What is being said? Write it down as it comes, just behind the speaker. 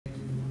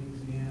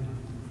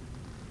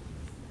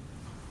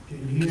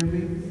Can you hear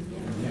me?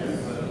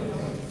 Yes.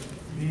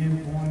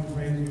 Being born and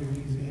raised in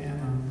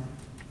Louisiana,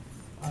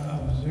 I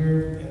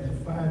observed as a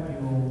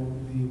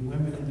 5-year-old the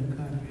women in the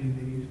country,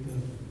 they used to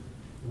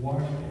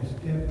wash their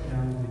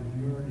step-downs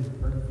in urine and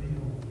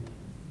perfume.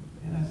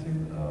 And I said,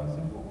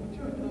 well, what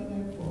y'all doing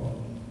that for?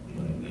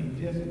 But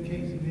just in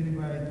case if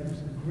anybody threw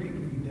some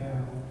greenery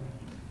down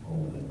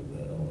over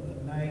the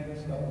night,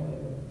 so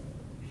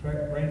I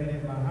would bring it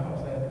in my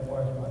house, I had to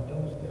wash my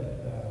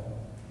doorstep down.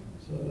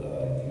 So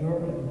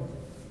urine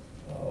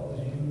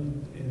was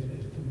used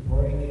as to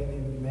break any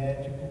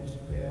magical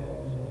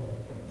spells or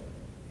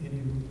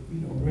any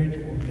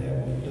rituals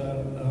that were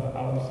done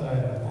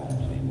outside the home, so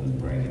you wouldn't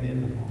bring it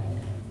in the home.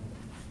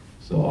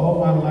 So all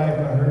my life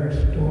I heard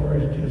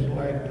stories just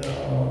like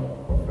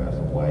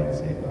Professor White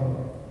said,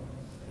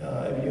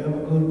 if you ever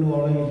go to New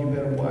Orleans, you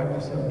better watch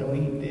yourself, don't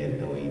eat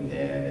this, don't eat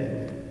that,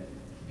 and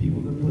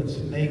people could put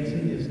snakes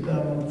in your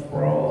stomach,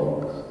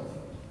 frogs,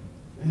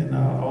 and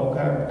all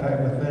type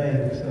of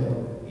things.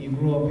 So you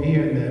grew up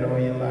hearing that all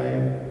your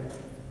life.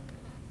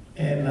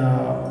 And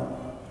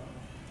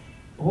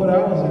what I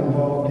was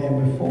involved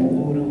in before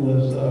Voodoo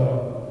was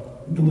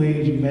New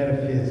Age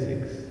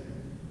metaphysics,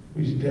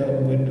 which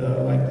dealt with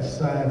like the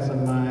science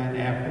of mind,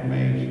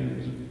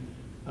 affirmations,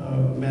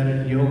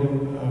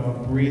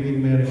 yoga,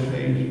 breathing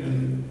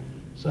meditation.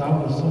 So I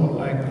was sort of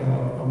like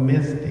a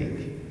mystic.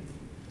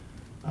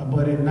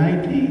 But in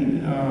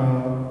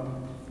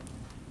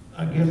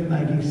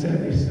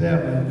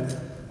 1977,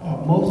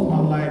 most of my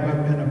life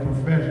I've been a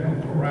professional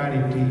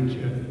karate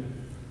teacher,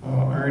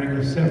 earning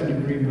a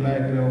 7th-degree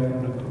black belt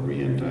from the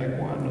Korean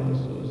Taekwondo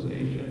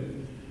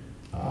Association.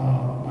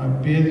 My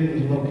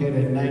business was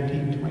located at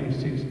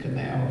 1926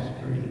 Canal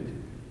Street.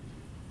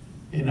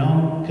 And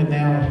on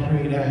Canal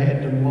Street, I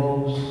had the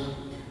most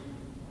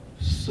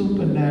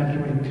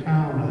supernatural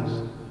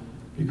encounters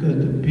because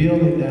the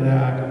building that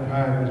I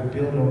occupied was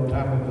built on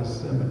top of a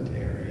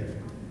cemetery.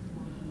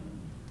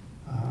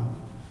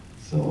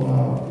 So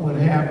what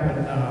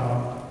happened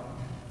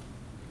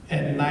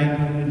at night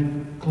when we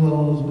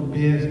closed the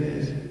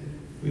business,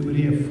 we would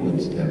hear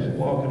footsteps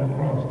walking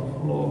across the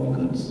floor. We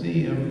couldn't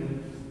see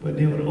them, but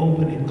they would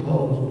open and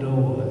close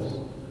doors.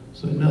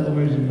 So in other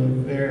words, it was a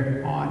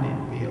very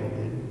haunted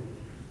building.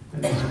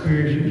 And the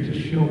spirits used to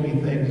show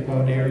me things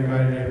about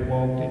everybody that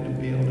walked in the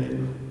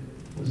building,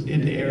 was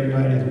into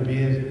everybody's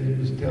business,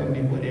 was telling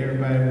me what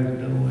everybody was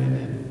doing.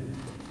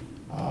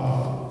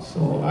 And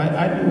so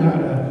I knew how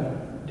to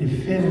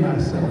defend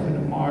myself in the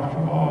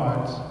martial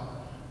arts,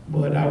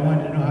 but I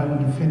wanted to know how to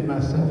defend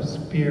myself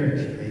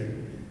spiritually.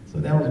 So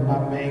that was my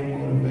main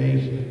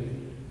motivation.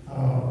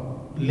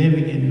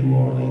 Living in New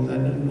Orleans, I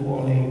knew New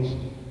Orleans'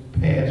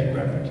 past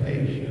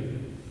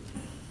reputation.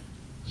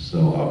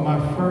 So my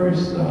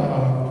first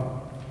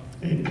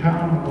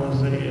encounter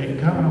was an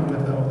encounter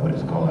with what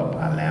is called a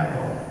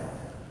palero,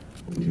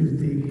 which is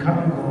the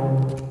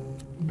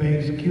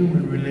Congo-based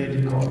Cuban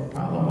religion called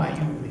Palo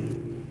Mayumi.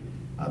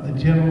 The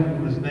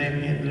gentleman was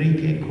named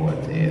Enrique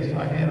Cortez, so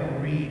I had a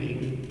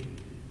reading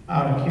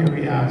out of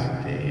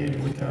curiosity,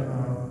 which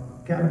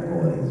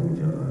categories,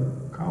 which are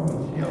called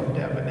shell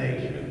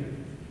divination.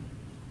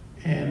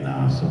 And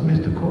so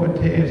Mr.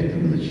 Cortez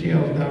threw the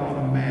shells down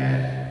on a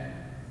mat,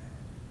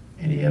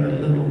 and he had a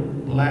little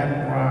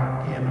black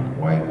rock and a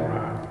white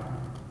rock.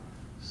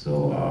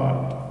 So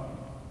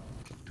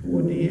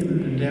toward the end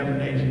of the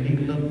divination, he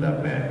looked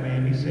up at me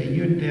and he said,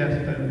 "You're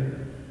destined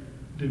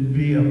to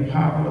be a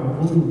popular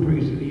voodoo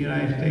priest in the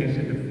United States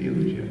in the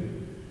future."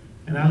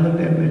 And I looked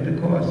at Mr.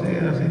 Cortez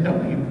and I said,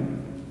 "Don't be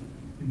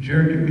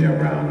jerking me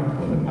around and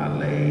pulling my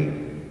leg.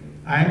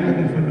 I ain't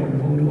looking for no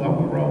voodoo,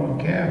 I'm a Roman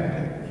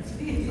Catholic.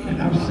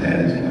 And I'm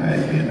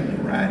satisfied being a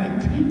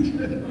karate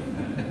teacher."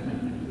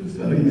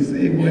 So he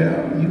said,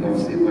 "Well, you're going to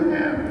see what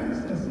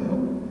happens." So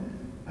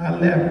I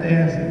left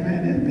there and said,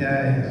 "Man, this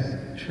guy is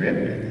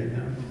tripping, you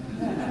know."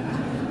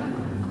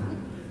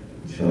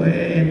 So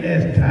and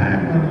as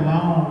time went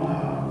along,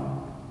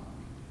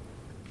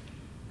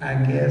 I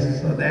guess,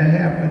 so that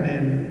happened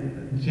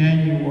in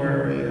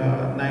January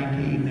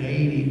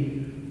 1980.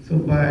 So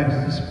by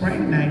the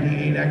spring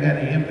 1980, I got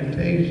an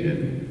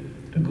invitation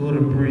to go to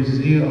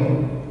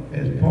Brazil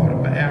as part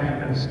of an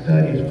African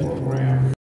Studies program.